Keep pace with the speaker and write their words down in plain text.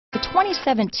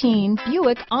2017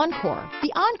 Buick Encore.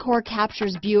 The Encore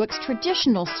captures Buick's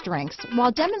traditional strengths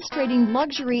while demonstrating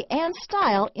luxury and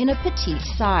style in a petite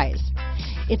size.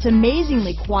 It's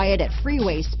amazingly quiet at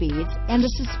freeway speeds, and the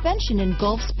suspension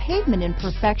engulfs pavement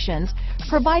imperfections,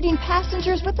 providing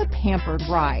passengers with a pampered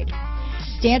ride.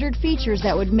 Standard features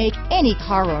that would make any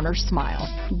car owner smile.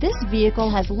 This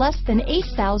vehicle has less than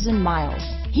 8,000 miles.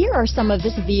 Here are some of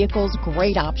this vehicle's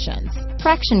great options: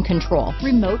 traction control,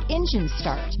 remote engine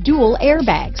start, dual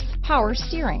airbags, power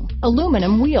steering,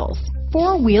 aluminum wheels,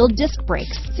 four-wheel disc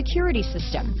brakes, security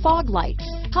system, fog lights,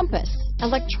 compass,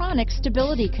 electronic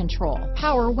stability control,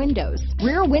 power windows,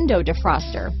 rear window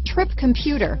defroster, trip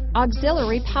computer,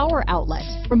 auxiliary power outlet,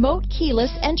 remote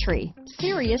keyless entry,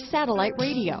 Sirius satellite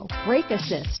radio, brake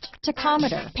assist,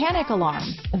 tachometer, panic alarm.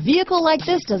 A vehicle like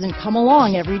this doesn't come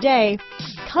along every day.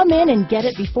 Come in and get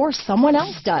it before someone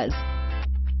else does.